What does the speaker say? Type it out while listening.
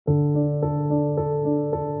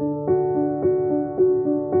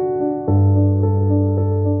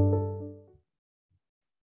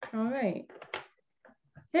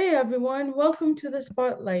everyone. Welcome to the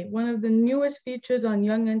Spotlight, one of the newest features on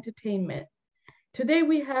Yonge Entertainment. Today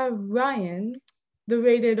we have Ryan, the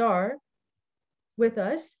Rated R, with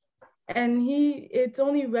us, and it's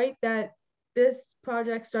only right that this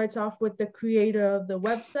project starts off with the creator of the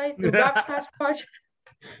website, the Rap Clash Project.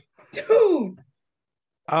 Dude,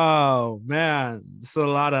 Oh man, it's a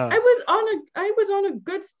lot of. I was on a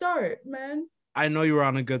good start, man. I know you were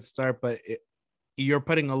on a good start, but you're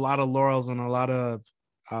putting a lot of laurels and a lot of,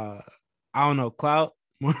 I don't know, clout,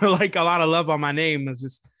 more like a lot of love on my name.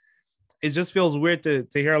 It just feels weird to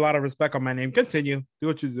hear a lot of respect on my name. Continue, do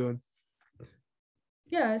what you're doing.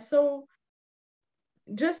 Yeah, so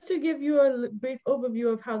just to give you a brief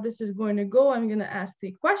overview of how this is going to go, I'm going to ask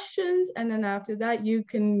 3 questions, and then after that, you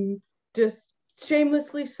can just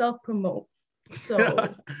shamelessly self-promote.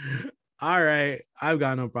 So, all right, I've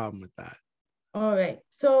got no problem with that. All right.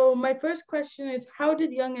 So my first question is, how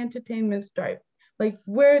did Yonge Entertainment start? Like,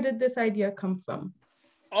 where did this idea come from?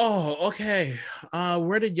 Oh, okay.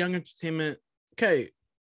 Where did Yonge Entertainment? Okay,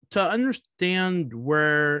 to understand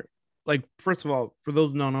where, like, first of all, for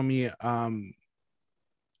those who don't know me, I'm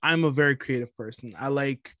a very creative person. I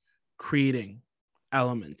like creating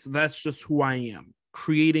elements. That's just who I am.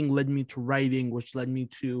 Creating led me to writing, which led me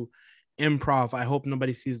to improv. I hope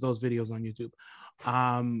nobody sees those videos on YouTube.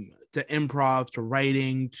 To improv, to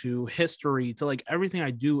writing, to history, to like everything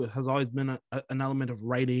I do has always been an element of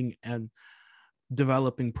writing and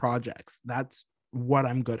developing projects. That's what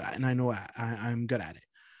I'm good at, and I know I'm good at it.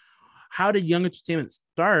 How did Yonge Entertainment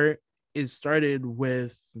start? It started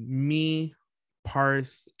with me,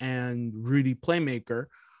 Parse, and Rudy Playmaker.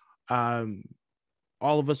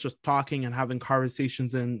 All of us just talking and having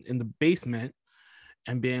conversations in the basement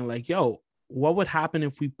and being like, yo, what would happen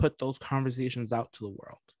if we put those conversations out to the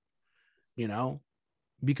world? You know,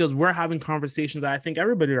 because we're having conversations that I think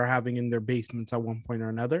everybody are having in their basements at one point or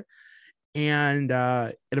another. And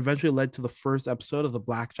it eventually led to the first episode of the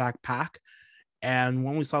Blackjack Pack. And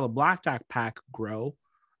when we saw the Blackjack Pack grow,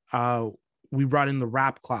 we brought in the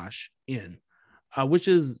Rap Clash in, which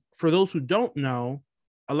is, for those who don't know,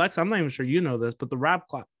 Alexa, I'm not even sure you know this, but the Rap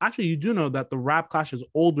Clash, actually, you do know that the Rap Clash is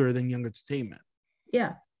older than Yonge Entertainment.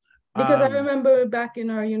 Yeah, because I remember back in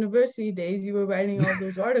our university days, you were writing all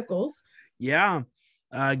those articles. Yeah,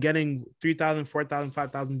 getting 3,000, 4,000,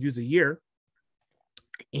 5,000 views a year.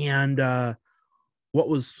 And what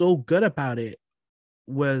was so good about it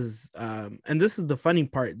was, and this is the funny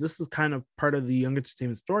part, this is kind of part of the Yonge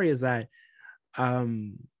Entertainment story, is that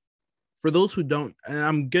for those who don't, and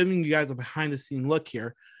I'm giving you guys a behind the scene look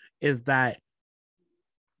here, is that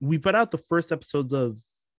we put out the first episodes of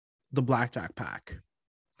the Blackjack Pack.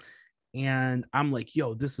 And I'm like,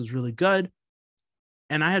 yo, this is really good.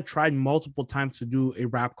 And I had tried multiple times to do a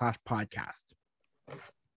Rap Clash podcast.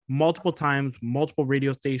 Multiple times, multiple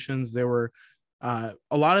radio stations. There were a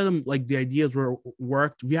lot of them, like the ideas were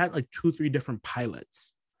worked. We had like 2-3 different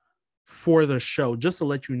pilots for the show, just to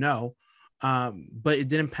let you know. But it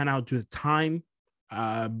didn't pan out due to time,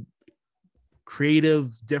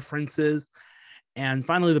 creative differences. And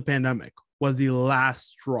finally, the pandemic was the last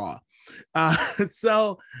straw.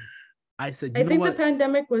 So I said, I think the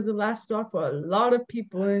pandemic was the last straw for a lot of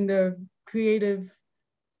people in their creative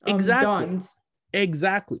dawns.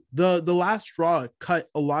 Exactly. The last straw cut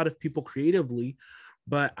a lot of people creatively.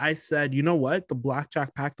 But I said, you know what? The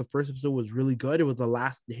Blackjack Pack, the first episode was really good. It was the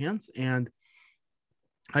last dance. And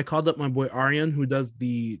I called up my boy Aryan, who does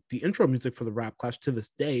the intro music for the Rap Clash to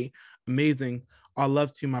this day. Amazing. All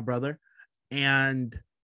love to you, my brother. And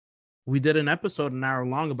we did an episode an hour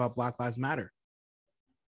long about Black Lives Matter.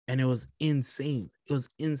 And it was insane. It was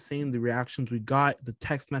insane, the reactions we got, the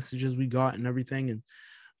text messages we got and everything.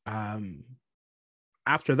 And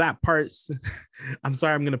after that, Parse, I'm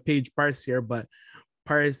sorry, I'm going to page Parse here, but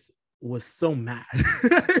Parse was so mad.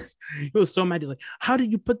 He was so mad. He's like, how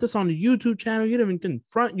did you put this on the YouTube channel? You didn't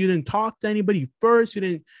confront, you didn't talk to anybody first, you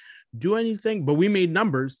didn't do anything, but we made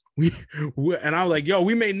numbers. And I was like, yo,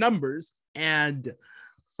 we made numbers. And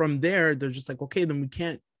from there, they're just like, okay, then we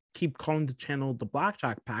can't keep calling the channel the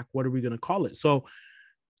Blackjack Pack. What are we going to call it? So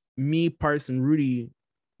me, Parse, and Rudy,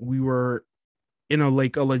 we were in a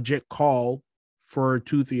legit call for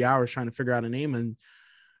 2-3 hours trying to figure out a name, and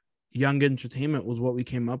Yonge Entertainment was what we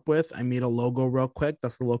came up with. I made a logo real quick.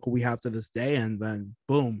 That's the logo we have to this day. And then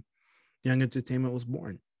boom, Yonge Entertainment was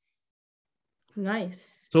born.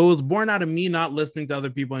 Nice. So it was born out of me not listening to other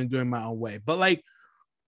people and doing my own way. But like,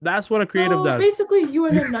 that's what a creative does. Basically, you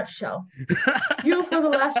in a nutshell. You, for the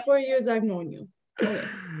last 4 years I've known you.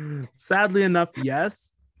 Okay. Sadly enough,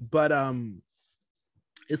 yes. But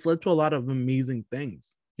it's led to a lot of amazing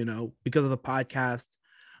things, you know, because of the podcast.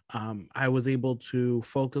 I was able to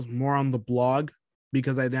focus more on the blog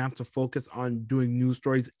because I didn't have to focus on doing news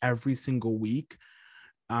stories every single week,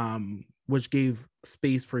 which gave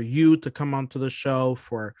space for you to come onto the show,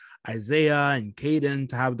 for Isaiah and Caden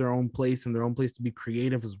to have their own place and their own place to be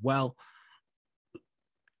creative as well.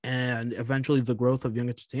 And eventually the growth of Yonge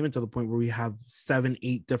Entertainment to the point where we have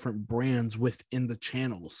 7-8 different brands within the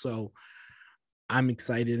channel. So I'm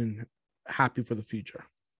excited and happy for the future.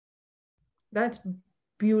 That's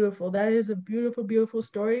beautiful. That is a beautiful, beautiful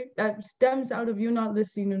story that stems out of you not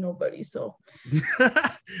listening to nobody. So,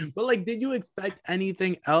 but like, did you expect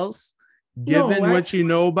anything else given no, what you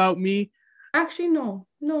know about me? Actually, no,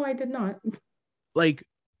 I did not. Like,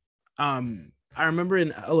 I remember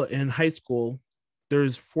in high school,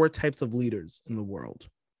 there's 4 types of leaders in the world.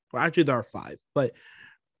 Well, actually, there are 5, but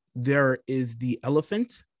there is the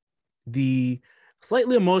elephant, the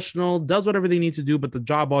slightly emotional, does whatever they need to do, but the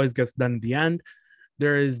job always gets done at the end.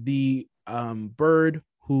 There is the bird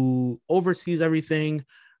who oversees everything,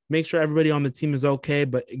 makes sure everybody on the team is okay,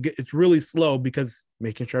 but it's really slow because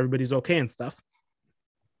making sure everybody's okay and stuff.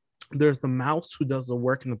 There's the mouse who does the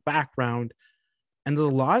work in the background and does a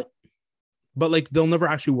lot, but like they'll never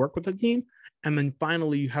actually work with the team. And then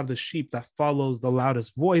finally, you have the sheep that follows the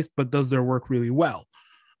loudest voice, but does their work really well.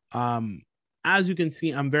 As you can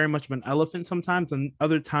see, I'm very much of an elephant sometimes, and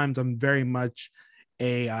other times I'm very much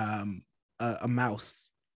a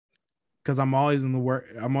mouse because I'm always in the work.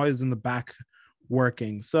 I'm always in the back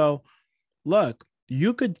working. So, look,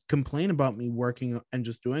 you could complain about me working and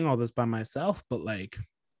just doing all this by myself, but like,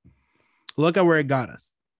 look at where it got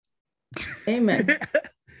us. Amen.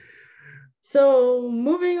 So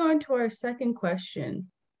moving on to our second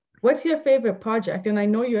question. What's your favorite project? And I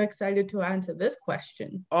know you're excited to answer this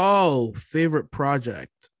question. Oh, favorite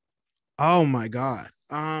project. Oh my God.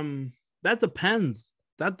 That depends.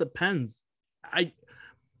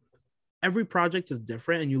 Every project is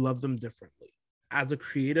different and you love them differently. As a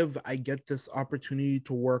creative, I get this opportunity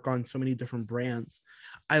to work on so many different brands.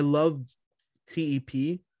 I love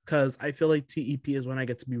TEP because I feel like TEP is when I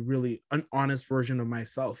get to be really an honest version of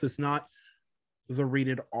myself. It's not the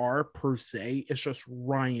rated R per se. It's just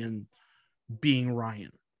Ryan being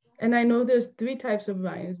Ryan. And I know there's 3 types of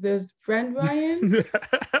Ryans. There's friend Ryan.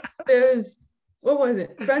 There's, what was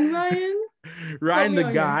it? Friend Ryan? Ryan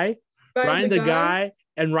the guy. Ryan the guy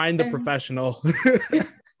and Ryan the professional.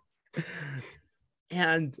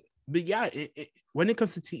 But yeah, when it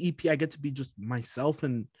comes to TEP, I get to be just myself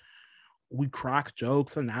and we crack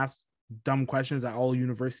jokes and ask dumb questions that all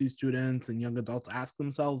university students and young adults ask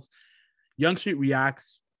themselves. Young Street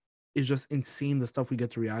Reacts is just insane, the stuff we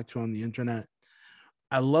get to react to on the internet.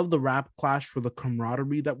 I love the rap clash for the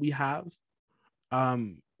camaraderie that we have.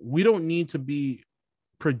 We don't need to be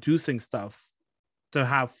producing stuff to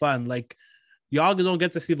have fun. Like, y'all don't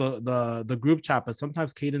get to see the group chat, but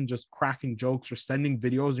sometimes Caden just cracking jokes or sending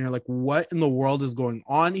videos and you're like, what in the world is going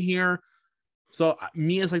on here? So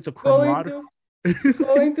me as like the camaraderie.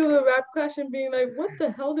 Going through the rap clash and being like, what the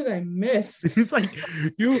hell did I miss? It's like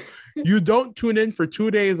you don't tune in for 2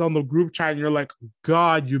 days on the group chat and you're like,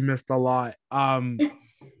 God, you missed a lot.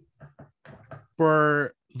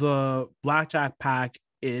 For the Blackjack Pack,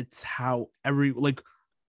 it's how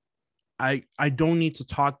I don't need to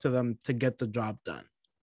talk to them to get the job done.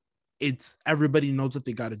 It's everybody knows what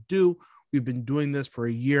they got to do. We've been doing this for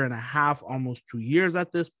 1.5 years, almost 2 years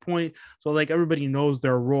at this point. So like everybody knows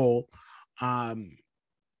their role. And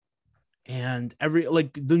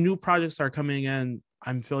the new projects are coming in.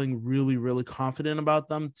 I'm feeling really, really confident about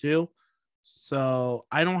them too. So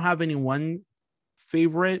I don't have any one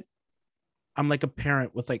favorite. I'm like a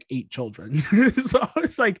parent with like 8 children. So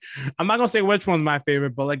it's like, I'm not gonna say which one's my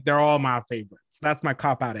favorite, but like they're all my favorites. That's my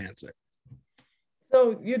cop-out answer.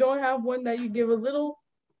 So you don't have one that you give a little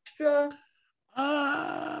extra?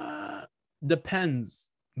 Depends.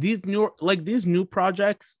 These new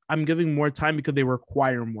projects, I'm giving more time because they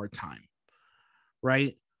require more time,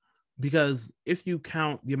 right? Because if you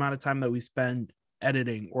count the amount of time that we spend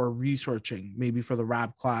editing or researching, maybe for the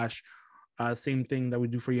Rap Clash, same thing that we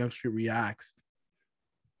do for Yonge Street Reacts,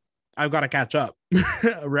 I've got to catch up,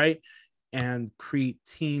 right? And create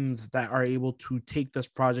teams that are able to take this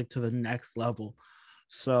project to the next level.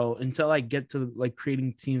 So until I get to like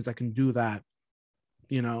creating teams that can do that,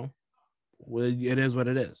 it is what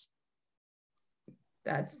it is.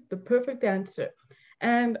 That's the perfect answer.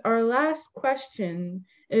 And our last question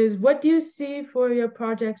is, what do you see for your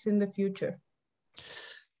projects in the future?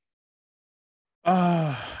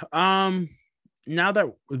 Now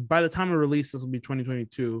that by the time I release, this will be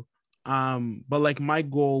 2022. But like my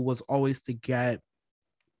goal was always to get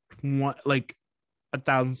one, like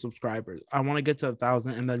 1,000 subscribers. I want to get to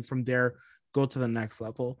 1,000, and then from there go to the next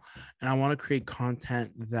level. And I want to create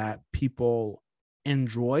content that people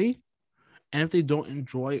enjoy, and if they don't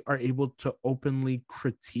enjoy, are able to openly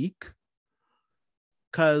critique.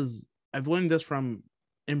 Because I've learned this from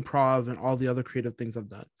improv and all the other creative things I've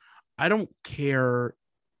done. I don't care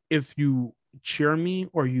if you cheer me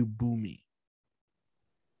or you boo me.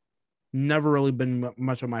 Never really been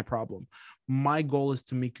much of my problem. My goal is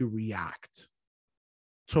to make you react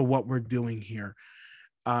to what we're doing here.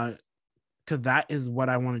 Because that is what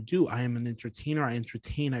I want to do. I am an entertainer. I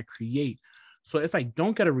entertain, I create. So if I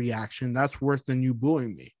don't get a reaction, that's worse than you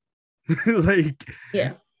booing me. Like,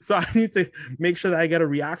 yeah. So I need to make sure that I get a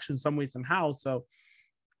reaction some way, somehow. So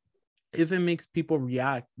if it makes people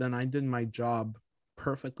react, then I did my job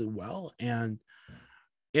perfectly well. And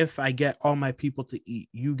if I get all my people to eat,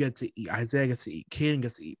 you get to eat, Isaiah gets to eat, Kaden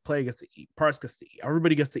gets to eat, Play gets to eat, Parse gets to eat,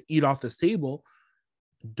 everybody gets to eat off this table,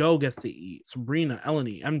 Doe gets to eat, Sabrina,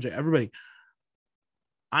 Eleni, MJ, everybody.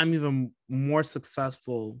 I'm even more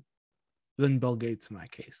successful than Bill Gates in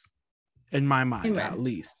that case, in my mind. Amen. At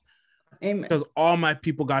least. Amen. Because all my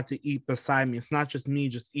people got to eat beside me. It's not just me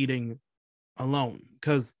just eating alone.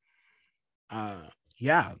 Because,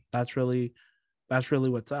 yeah, that's really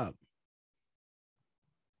what's up.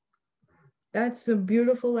 That's a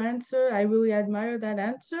beautiful answer. I really admire that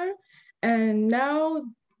answer. And now's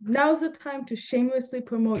the time to shamelessly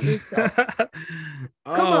promote yourself.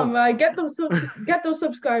 Come on, get those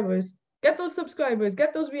subscribers. Get those subscribers.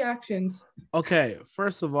 Get those reactions. Okay,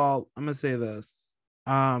 first of all, I'm gonna say this.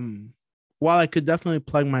 While I could definitely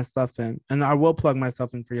plug my stuff in, and I will plug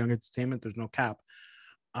myself in for Yonge Entertainment, there's no cap.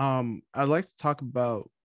 I'd like to talk about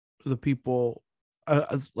the people,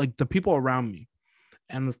 like the people around me,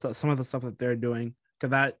 and the stuff, some of the stuff that they're doing,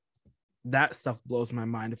 because that stuff blows my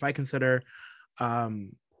mind. If I consider,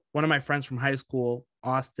 one of my friends from high school,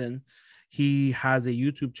 Austin, he has a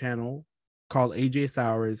YouTube channel called AJ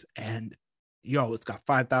Sowers, and it's got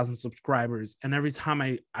 5,000 subscribers. And every time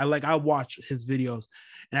I watch his videos,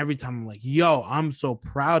 and every time I'm like, I'm so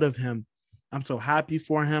proud of him. I'm so happy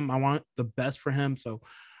for him. I want the best for him. So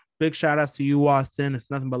big shout outs to you, Austin.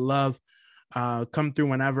 It's nothing but love. Come through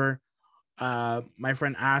whenever. My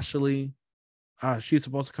friend Ashley, she's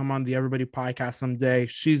supposed to come on the Everybody podcast someday.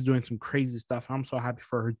 She's doing some crazy stuff. I'm so happy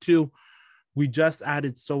for her too. We just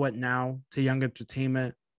added So What Now to Yonge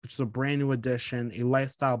Entertainment, which is a brand new addition, a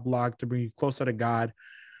lifestyle blog to bring you closer to God.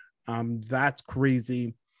 That's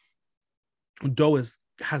crazy. Doe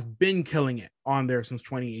has been killing it on there since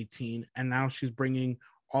 2018, and now she's bringing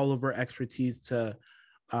all of her expertise to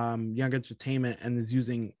Yonge Entertainment, and is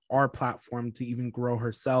using our platform to even grow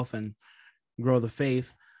herself and grow the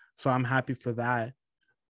faith. So I'm happy for that.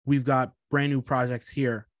 We've got brand new projects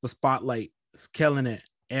here. The Spotlight is killing it,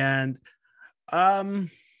 and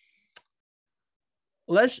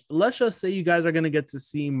let's just say you guys are going to get to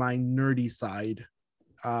see my nerdy side,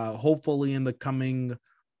 hopefully in the coming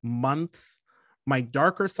months, my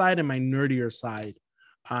darker side and my nerdier side,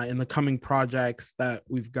 in the coming projects that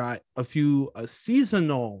we've got a few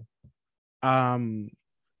seasonal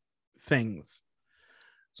things.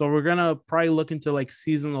 So we're going to probably look into like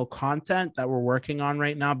seasonal content that we're working on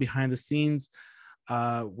right now behind the scenes,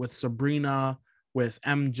 with Sabrina, with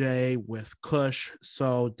MJ, with Kush.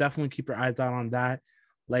 So definitely keep your eyes out on that.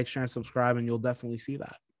 Like, share, and subscribe, and you'll definitely see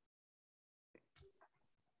that.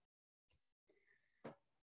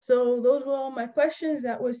 So those were all my questions.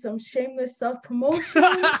 That was some shameless self-promotion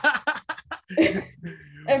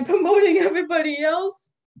and promoting everybody else.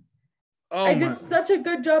 I did such a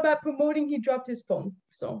good job at promoting. He dropped his phone.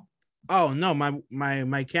 So. Oh no,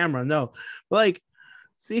 my camera, no. Like,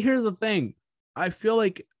 see, here's the thing. I feel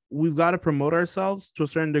like we've got to promote ourselves to a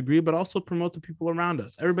certain degree, but also promote the people around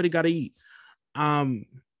us. Everybody got to eat.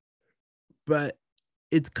 But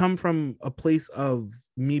it's come from a place of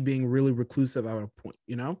me being really reclusive at a point,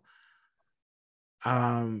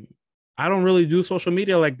 I don't really do social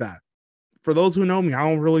media like that. For those who know me,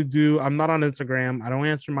 I'm not on Instagram. I don't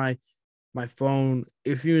answer my phone.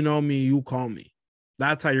 If you know me, you call me.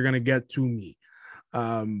 That's how you're going to get to me.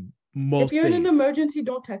 Most if you're days. in an emergency,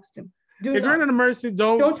 don't text him. You're in an emergency,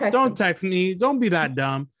 don't text me. Don't be that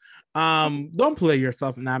dumb. Don't play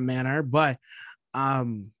yourself in that manner. But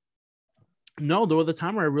no, there was a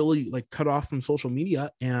time where I really like cut off from social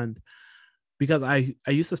media, and because I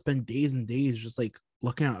used to spend days and days just like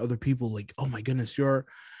looking at other people like, oh my goodness, you're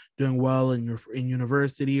doing well and you're in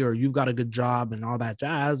university, or you've got a good job and all that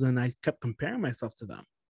jazz. And I kept comparing myself to them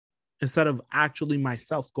instead of actually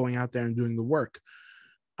myself going out there and doing the work.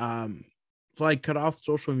 So I cut off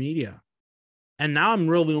social media, and now I'm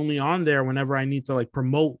really only on there whenever I need to like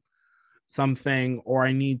promote something, or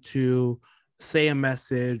I need to say a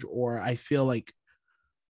message, or I feel like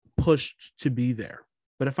pushed to be there.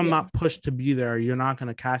 But if I'm not pushed to be there, you're not going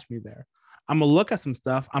to catch me there. I'm going to look at some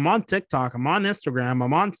stuff. I'm on TikTok, I'm on Instagram,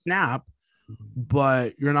 I'm on Snap,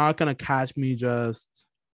 but you're not going to catch me just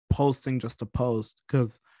posting just to post,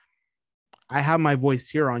 because I have my voice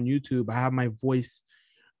here on YouTube. I have my voice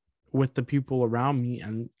with the people around me,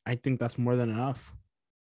 and I think that's more than enough.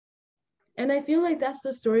 And I feel like that's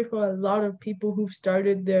the story for a lot of people who've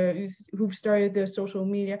started their social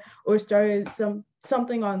media or started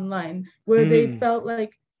something online, where they felt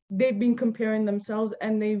like they've been comparing themselves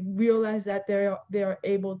and they realized that they are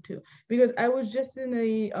able to. Because I was just in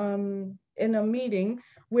a meeting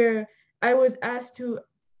where I was asked to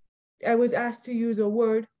use a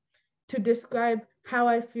word to describe how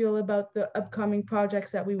I feel about the upcoming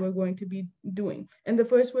projects that we were going to be doing. And the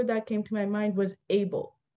first word that came to my mind was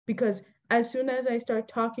able, because as soon as I start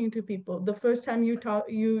talking to people, the first time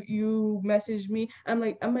you message me, I'm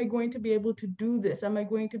like, am I going to be able to do this? Am I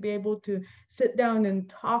going to be able to sit down and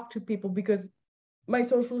talk to people? Because my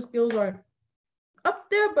social skills are up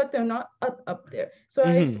there, but they're not up there. So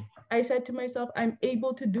I said to myself, I'm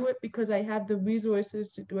able to do it because I have the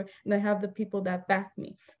resources to do it, and I have the people that back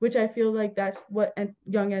me, which I feel like that's what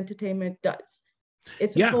Yonge Entertainment does.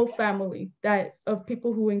 It's a whole family of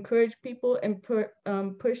people who encourage people and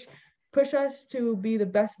push us to be the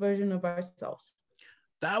best version of ourselves.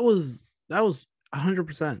 That was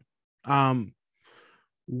 100%.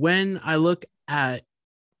 When I look at,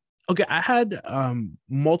 okay, I had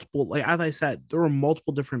multiple, like as I said, there were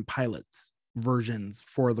multiple different pilots versions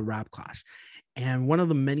for the Rap Clash. And one of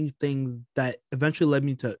the many things that eventually led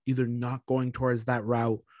me to either not going towards that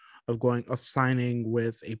route of signing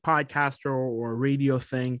with a podcaster or a radio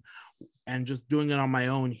thing and just doing it on my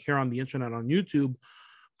own here on the internet on YouTube,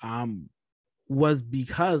 was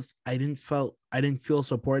because I didn't feel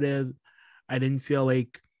supported. I didn't feel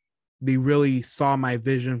like they really saw my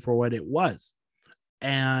vision for what it was.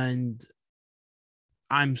 And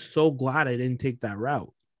I'm so glad I didn't take that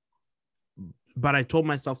route. But I told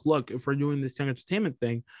myself, look, if we're doing this Yonge Entertainment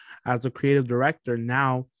thing as a creative director,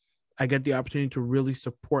 now I get the opportunity to really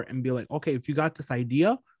support and be like, okay, if you got this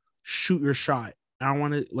idea, shoot your shot. I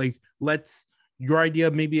want to, like, your idea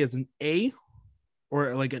maybe is an A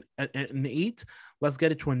or like an 8, let's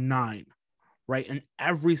get it to a 9, right? And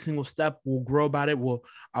every single step we'll grow about it.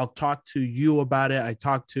 I'll talk to you about it. I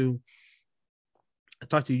talked to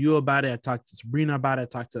you about it. I talked to Sabrina about it. I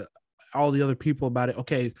talked to all the other people about it.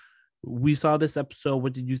 Okay, we saw this episode.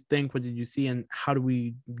 What did you think? What did you see? And how do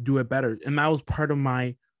we do it better? And that was part of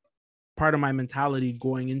my mentality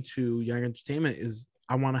going into Yonge Entertainment, is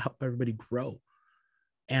I want to help everybody grow.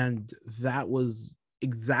 And that was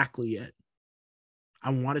exactly it. I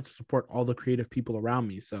wanted to support all the creative people around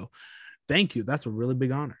me. So thank you. That's a really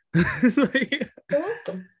big honor. You're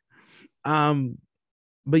welcome.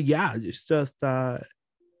 But yeah, it's just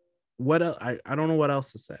what else? I don't know what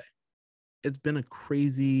else to say. It's been a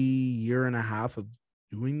crazy year and a half of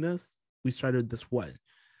doing this. We started this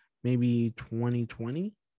maybe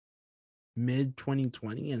 2020, mid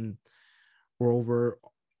 2020, and we're over,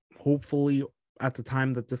 hopefully at the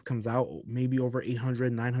time that this comes out, maybe over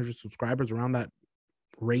 800, 900 subscribers, around that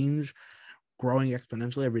range, growing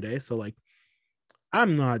exponentially every day. So like,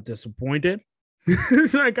 I'm not disappointed.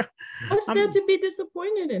 Like, what's there to be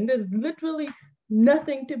disappointed in? There's literally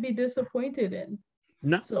nothing to be disappointed in.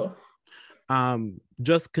 No. So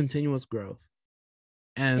just continuous growth.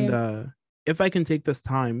 And if I can take this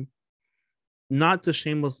time, not to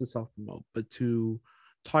shamelessly self-promote, but to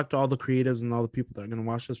talk to all the creatives and all the people that are going to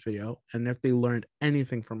watch this video, and if they learned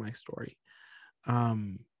anything from my story,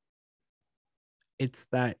 it's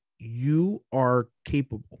that you are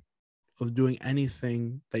capable of doing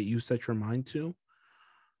anything that you set your mind to.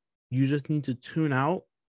 You just need to tune out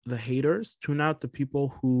the haters, tune out the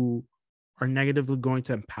people who are negatively going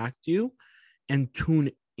to impact you, and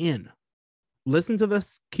tune in. Listen to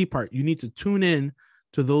this key part. You need to tune in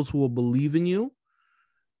to those who will believe in you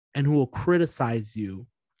and who will criticize you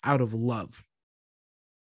out of love.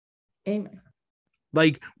 Amen.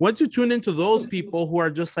 Like, once you tune into those people who are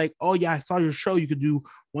just like, oh yeah, I saw your show, you could do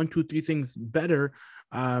 1, 2, 3 things better,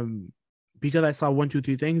 because I saw 1, 2,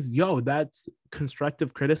 3 things, that's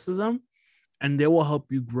constructive criticism, and they will help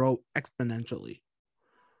you grow exponentially.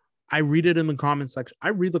 I read it in the comment section. I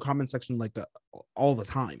read the comment section like all the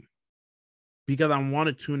time, because I want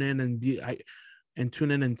to tune in and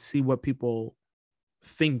tune in and see what people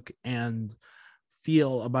think and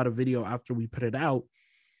feel about a video after we put it out.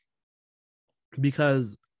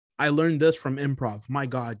 Because I learned this from improv. My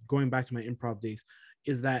God, going back to my improv days,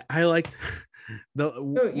 is that I liked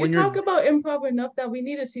you talk about improv enough that we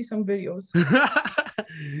need to see some videos.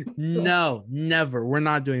 No, never. We're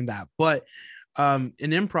not doing that. But in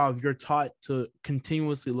improv, you're taught to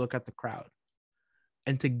continuously look at the crowd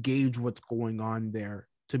and to gauge what's going on there,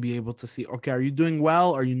 to be able to see, okay, are you doing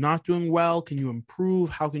well? Are you not doing well? Can you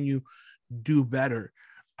improve? How can you do better?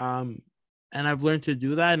 And I've learned to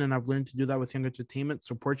do that, and I've learned to do that with Yonge Entertainment,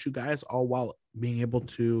 support you guys, all while being able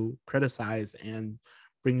to criticize and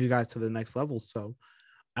bring you guys to the next level. So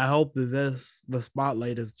I hope that the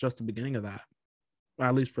spotlight is just the beginning of that, or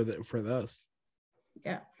at least for this.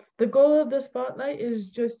 Yeah. The goal of the spotlight is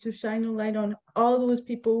just to shine a light on all those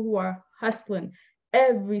people who are hustling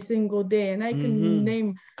every single day. And I can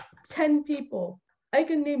name 10 people. I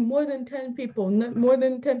can name more than 10 people, more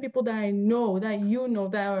than 10 people that I know, that you know,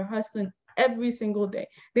 that are hustling every single day.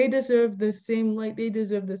 They deserve the same light. They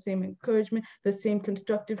deserve the same encouragement, the same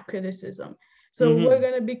constructive criticism. So we're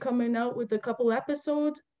going to be coming out with a couple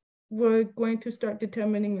episodes. We're going to start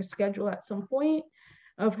determining the schedule at some point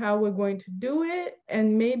of how we're going to do it.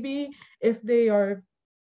 And maybe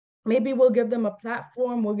maybe we'll give them a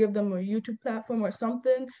platform, we'll give them a YouTube platform or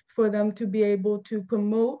something for them to be able to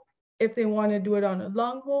promote if they want to do it on a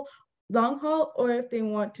long haul, or if they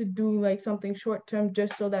want to do like something short term,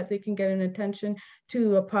 just so that they can get an attention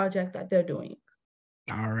to a project that they're doing.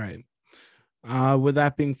 All right. With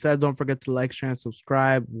that being said, don't forget to like, share, and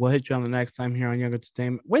subscribe. We'll hit you on the next time here on Yonge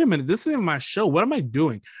Entertainment. Wait a minute, this isn't my show. What am I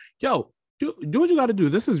doing? Yo, do what you got to do.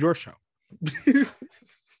 This is your show.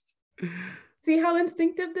 See how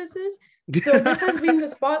instinctive this is? So this has been the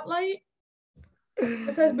spotlight.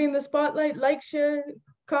 This has been the spotlight. Like, share,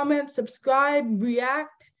 comment, subscribe,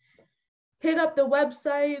 react. Hit up the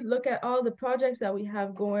website, look at all the projects that we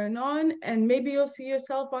have going on, and maybe you'll see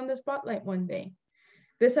yourself on the spotlight one day.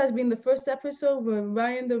 This has been the first episode with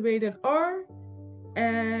Ryan, the RatedR,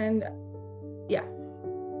 and yeah.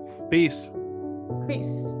 Peace.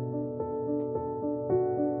 Peace.